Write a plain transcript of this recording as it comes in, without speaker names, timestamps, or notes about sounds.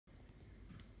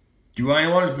To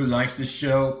anyone who likes this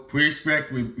show, please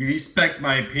respect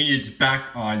my opinions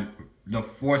back on the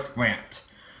fourth rant.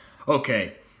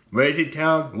 Okay,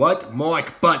 Town, what? More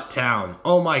like Butttown.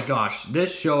 Oh my gosh,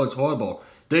 this show is horrible.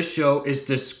 This show is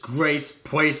disgraced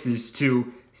places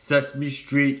to Sesame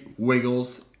Street,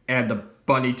 Wiggles, and the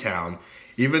Bunnytown,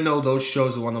 even though those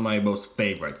shows are one of my most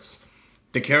favorites.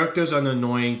 The characters are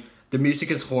annoying, the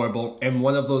music is horrible, and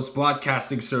one of those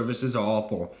broadcasting services are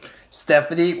awful.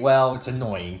 Stephanie, well, it's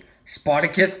annoying.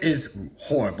 Spartacus is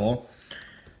horrible.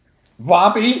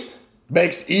 Robbie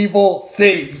makes evil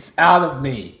things out of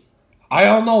me. I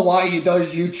don't know why he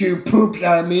does YouTube poops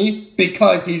out of me,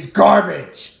 because he's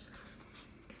garbage.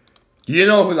 You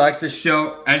know who likes this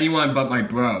show? Anyone but my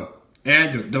bro.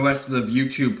 And the rest of the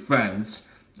YouTube friends.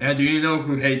 And do you know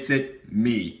who hates it?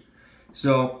 Me.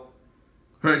 So,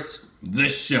 here's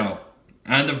this show.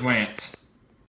 End of rant.